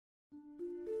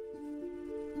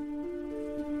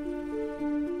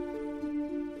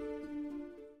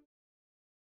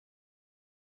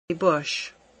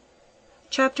bush.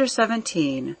 Chapter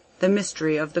 17. The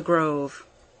Mystery of the Grove.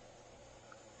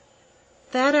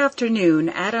 That afternoon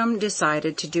Adam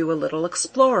decided to do a little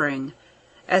exploring.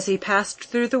 As he passed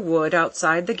through the wood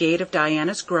outside the gate of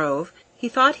Diana's Grove, he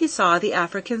thought he saw the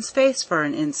African's face for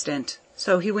an instant,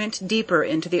 so he went deeper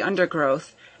into the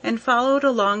undergrowth and followed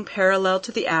along parallel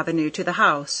to the avenue to the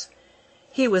house.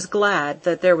 He was glad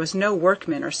that there was no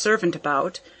workman or servant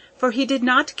about, for he did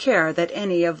not care that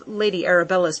any of Lady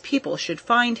Arabella's people should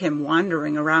find him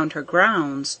wandering around her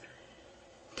grounds.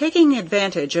 Taking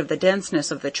advantage of the denseness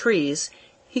of the trees,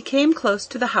 he came close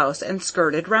to the house and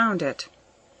skirted round it.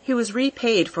 He was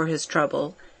repaid for his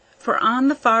trouble, for on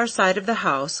the far side of the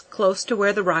house, close to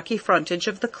where the rocky frontage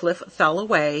of the cliff fell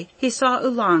away, he saw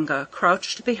Oolanga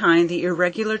crouched behind the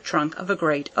irregular trunk of a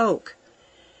great oak.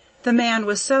 The man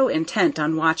was so intent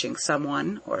on watching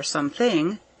someone, or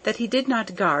something, that he did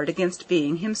not guard against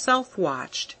being himself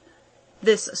watched.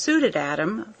 This suited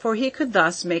Adam, for he could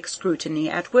thus make scrutiny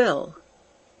at will.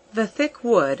 The thick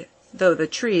wood, though the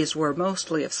trees were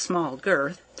mostly of small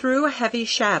girth, threw a heavy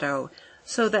shadow,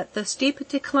 so that the steep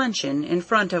declension in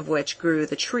front of which grew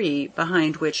the tree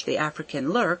behind which the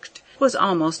African lurked was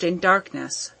almost in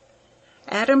darkness.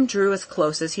 Adam drew as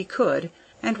close as he could,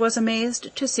 and was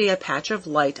amazed to see a patch of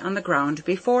light on the ground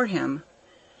before him.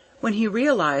 When he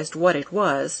realized what it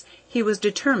was, he was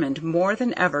determined more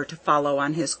than ever to follow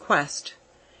on his quest.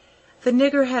 The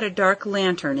nigger had a dark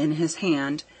lantern in his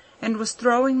hand, and was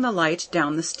throwing the light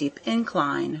down the steep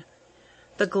incline.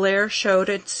 The glare showed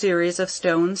a series of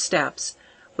stone steps,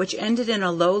 which ended in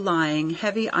a low-lying,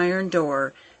 heavy iron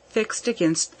door fixed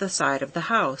against the side of the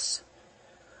house.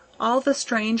 All the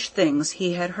strange things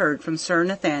he had heard from Sir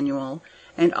Nathaniel,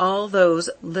 and all those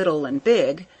little and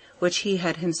big, which he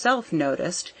had himself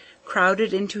noticed,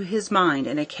 crowded into his mind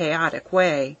in a chaotic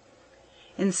way.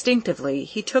 Instinctively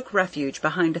he took refuge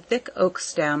behind a thick oak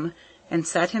stem, and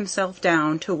set himself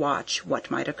down to watch what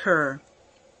might occur.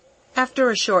 After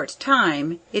a short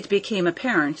time it became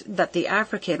apparent that the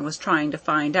African was trying to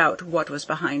find out what was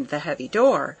behind the heavy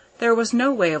door. There was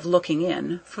no way of looking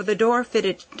in, for the door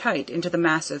fitted tight into the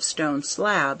massive stone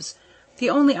slabs. The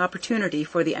only opportunity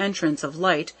for the entrance of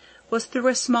light was through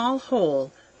a small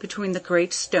hole between the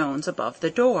great stones above the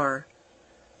door.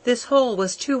 This hole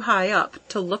was too high up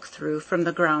to look through from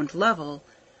the ground level.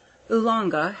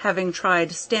 Oolanga, having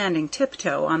tried standing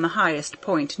tiptoe on the highest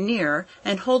point near,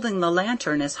 and holding the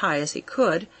lantern as high as he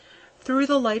could, threw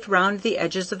the light round the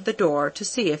edges of the door to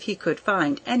see if he could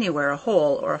find anywhere a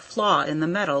hole or a flaw in the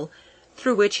metal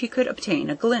through which he could obtain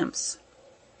a glimpse.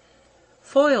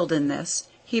 Foiled in this,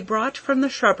 he brought from the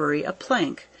shrubbery a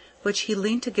plank, which he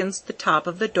leant against the top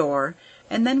of the door,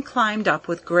 and then climbed up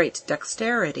with great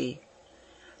dexterity.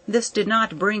 This did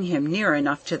not bring him near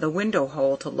enough to the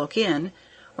window-hole to look in,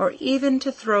 or even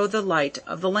to throw the light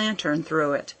of the lantern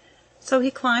through it, so he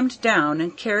climbed down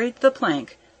and carried the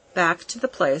plank back to the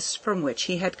place from which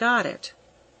he had got it.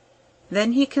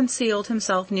 Then he concealed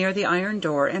himself near the iron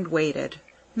door and waited,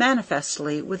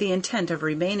 manifestly with the intent of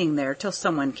remaining there till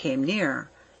someone came near.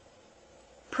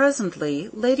 Presently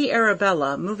Lady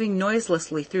Arabella, moving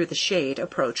noiselessly through the shade,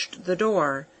 approached the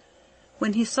door.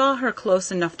 When he saw her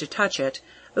close enough to touch it,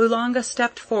 Oolanga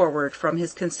stepped forward from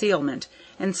his concealment,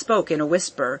 and spoke in a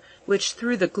whisper, which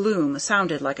through the gloom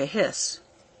sounded like a hiss.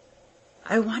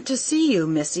 "I want to see you,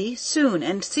 missy, soon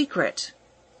and secret."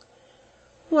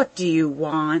 "What do you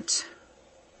want?"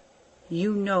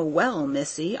 "You know well,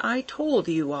 missy, I told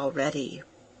you already."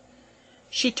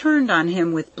 She turned on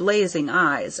him with blazing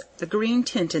eyes, the green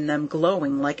tint in them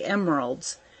glowing like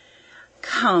emeralds.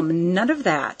 "Come, none of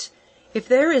that. If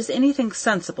there is anything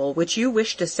sensible which you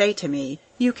wish to say to me,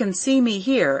 you can see me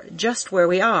here, just where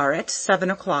we are, at 7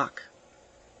 o'clock.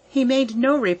 He made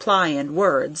no reply in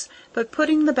words, but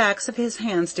putting the backs of his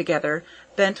hands together,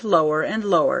 bent lower and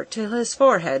lower till his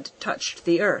forehead touched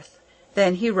the earth.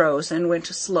 Then he rose and went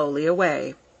slowly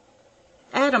away.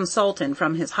 Adam Salton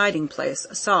from his hiding-place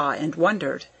saw and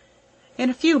wondered. In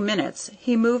a few minutes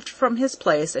he moved from his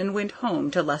place and went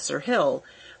home to Lesser Hill,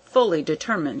 fully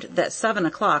determined that 7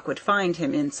 o'clock would find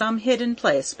him in some hidden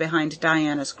place behind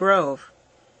Diana's Grove.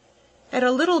 At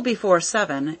a little before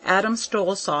 7, Adam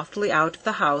stole softly out of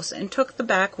the house and took the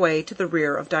back way to the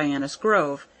rear of Diana's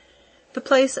Grove. The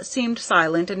place seemed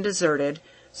silent and deserted,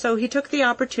 so he took the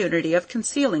opportunity of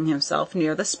concealing himself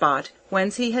near the spot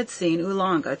whence he had seen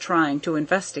Oolanga trying to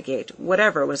investigate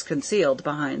whatever was concealed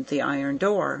behind the iron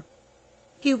door.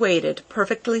 He waited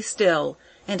perfectly still,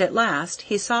 and at last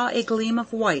he saw a gleam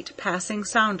of white passing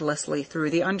soundlessly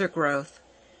through the undergrowth.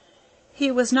 He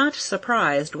was not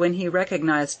surprised when he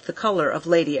recognized the color of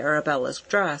Lady Arabella's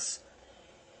dress.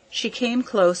 She came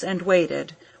close and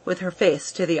waited, with her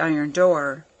face to the iron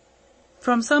door.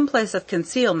 From some place of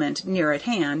concealment near at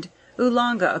hand,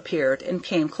 Oolanga appeared and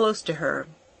came close to her.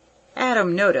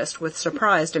 Adam noticed with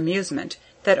surprised amusement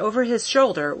that over his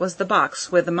shoulder was the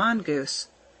box with the mongoose.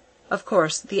 Of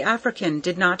course the African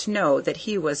did not know that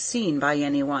he was seen by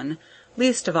anyone,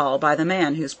 least of all by the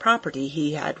man whose property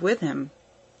he had with him.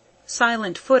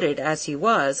 Silent-footed as he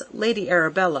was, Lady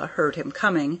Arabella heard him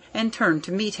coming, and turned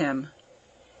to meet him.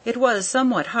 It was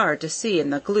somewhat hard to see in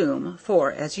the gloom,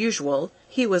 for, as usual,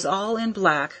 he was all in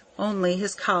black, only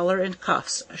his collar and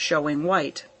cuffs showing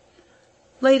white.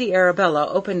 Lady Arabella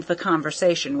opened the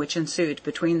conversation which ensued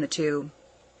between the two.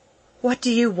 "What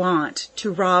do you want?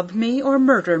 To rob me or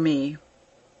murder me?"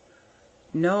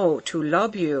 "No, to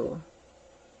love you."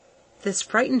 This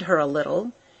frightened her a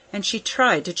little, and she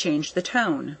tried to change the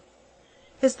tone.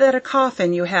 "Is that a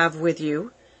coffin you have with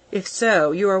you? If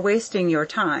so, you are wasting your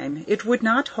time. It would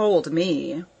not hold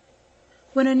me."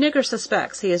 When a nigger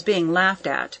suspects he is being laughed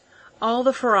at, all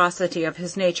the ferocity of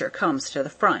his nature comes to the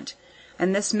front,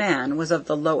 and this man was of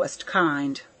the lowest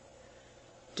kind.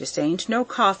 "Dis ain't no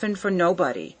coffin for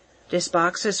nobody. Dis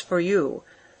box is for you,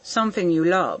 somefing you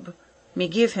lub. Me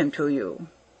give him to you."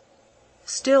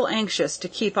 Still anxious to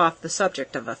keep off the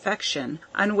subject of affection,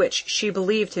 on which she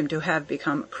believed him to have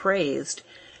become crazed,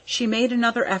 she made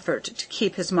another effort to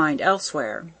keep his mind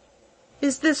elsewhere.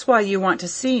 "Is this why you want to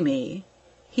see me?"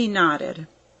 He nodded.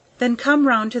 "Then come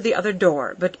round to the other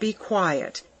door, but be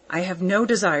quiet. I have no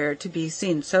desire to be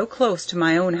seen so close to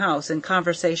my own house in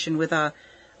conversation with a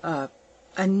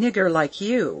nigger like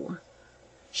you."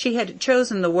 She had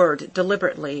chosen the word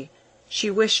deliberately. She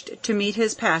wished to meet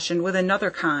his passion with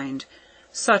another kind.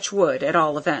 Such would, at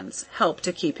all events, help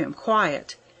to keep him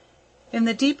quiet. In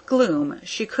the deep gloom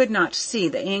she could not see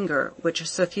the anger which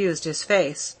suffused his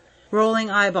face. Rolling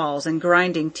eyeballs and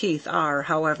grinding teeth are,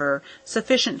 however,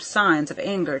 sufficient signs of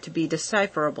anger to be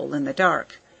decipherable in the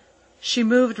dark. She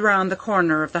moved round the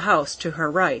corner of the house to her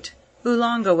right.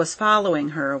 Oolanga was following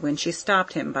her when she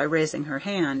stopped him by raising her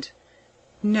hand.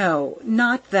 "No,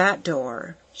 not that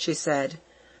door," she said.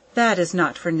 "That is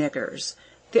not for niggers.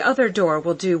 The other door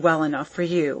will do well enough for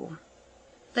you."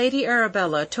 Lady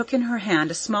Arabella took in her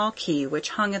hand a small key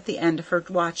which hung at the end of her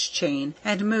watch-chain,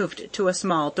 and moved to a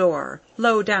small door,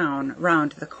 low down,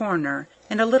 round the corner,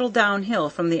 and a little downhill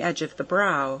from the edge of the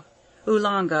brow.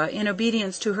 Oolanga, in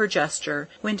obedience to her gesture,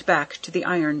 went back to the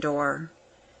iron door.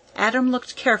 Adam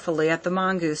looked carefully at the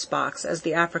mongoose box as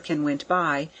the African went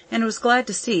by, and was glad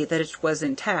to see that it was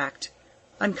intact.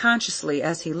 Unconsciously,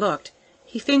 as he looked,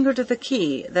 he fingered the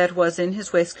key that was in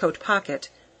his waistcoat pocket.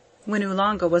 When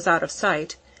Oolanga was out of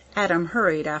sight, Adam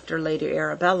hurried after Lady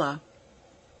Arabella.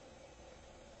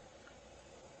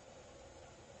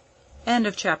 End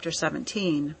of chapter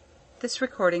 17. This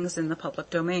recording is in the public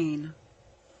domain.